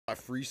I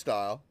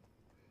freestyle.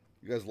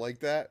 You guys like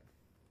that?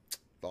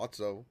 Thought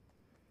so.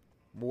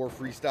 More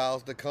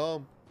freestyles to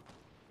come.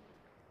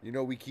 You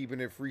know we keeping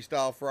it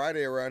Freestyle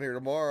Friday around here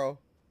tomorrow.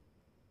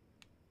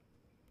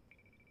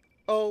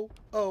 Oh,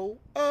 oh,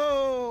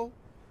 oh.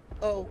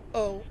 Oh,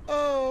 oh,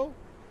 oh.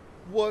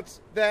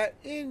 What's that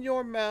in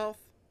your mouth?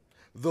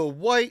 The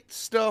white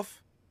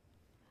stuff.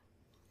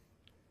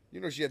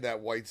 You know she had that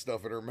white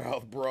stuff in her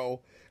mouth,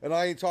 bro. And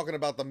I ain't talking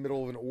about the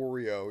middle of an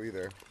Oreo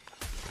either.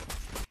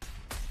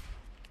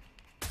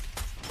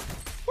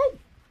 Woo!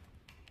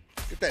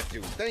 Get that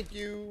dude. Thank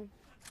you.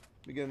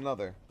 Let me get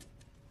another.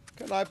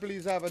 Can I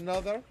please have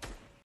another?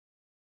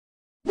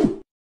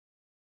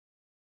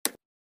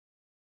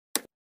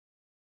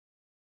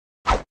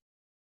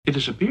 It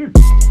disappeared.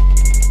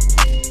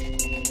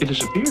 It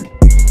disappeared.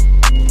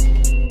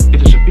 It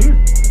disappeared.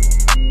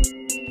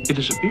 It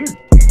disappeared.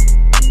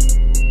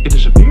 It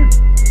disappeared.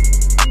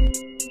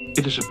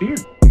 It disappeared.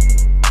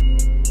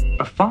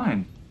 A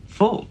fine,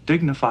 full,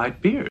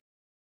 dignified beard.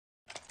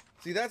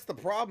 See, that's the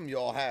problem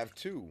y'all have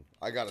too,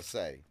 I gotta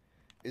say.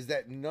 Is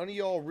that none of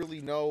y'all really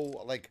know,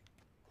 like,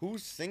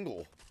 who's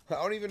single. I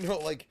don't even know,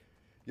 like,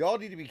 y'all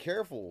need to be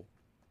careful.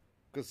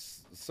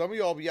 Because some of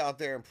y'all be out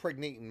there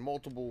impregnating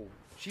multiple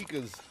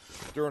chicas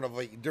during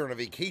a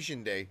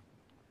vacation day.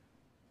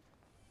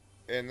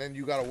 And then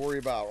you gotta worry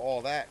about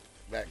all that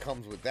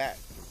comes with that.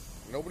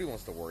 Nobody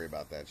wants to worry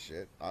about that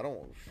shit. I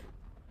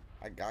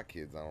got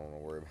kids, I don't want to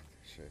worry about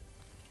that shit.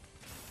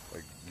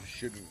 Like, you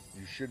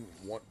shouldn't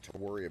want to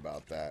worry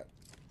about that.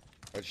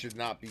 That should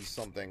not be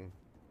something.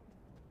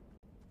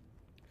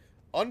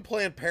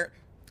 Unplanned parent.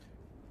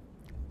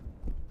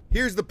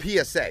 Here's the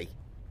PSA.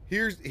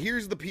 Here's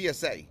the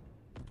PSA.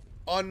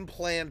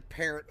 Unplanned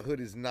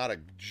parenthood is not a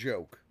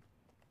joke.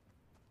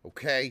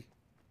 Okay?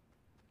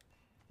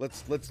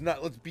 Let's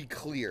be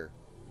clear.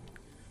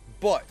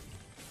 But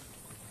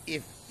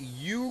if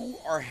you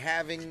are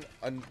having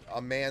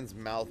a man's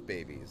mouth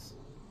babies,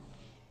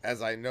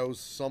 as I know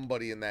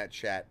somebody in that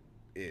chat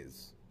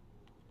is,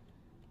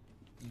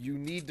 you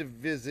need to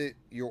visit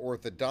your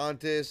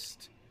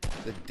orthodontist,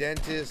 the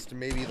dentist,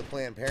 maybe the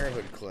Planned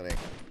Parenthood clinic,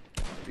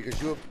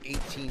 because you have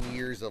 18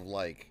 years of,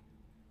 like,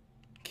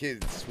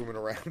 kids swimming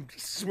around in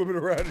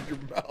your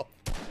mouth.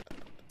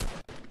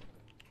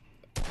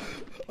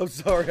 I'm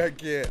sorry, I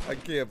can't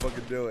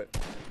fucking do it.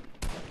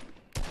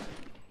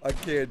 I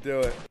can't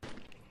do it.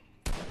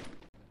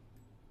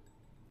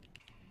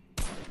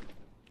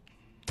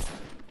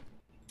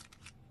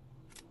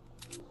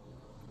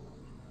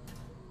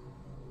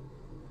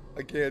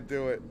 I can't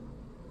do it.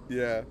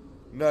 Yeah.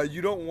 No,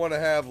 you don't want to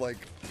have like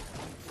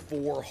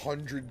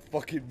 400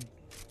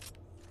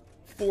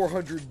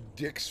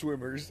 dick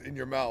swimmers in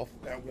your mouth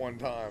at one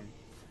time.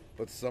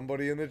 But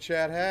somebody in the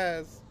chat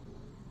has.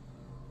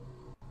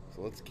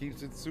 So let's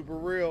keep it super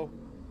real.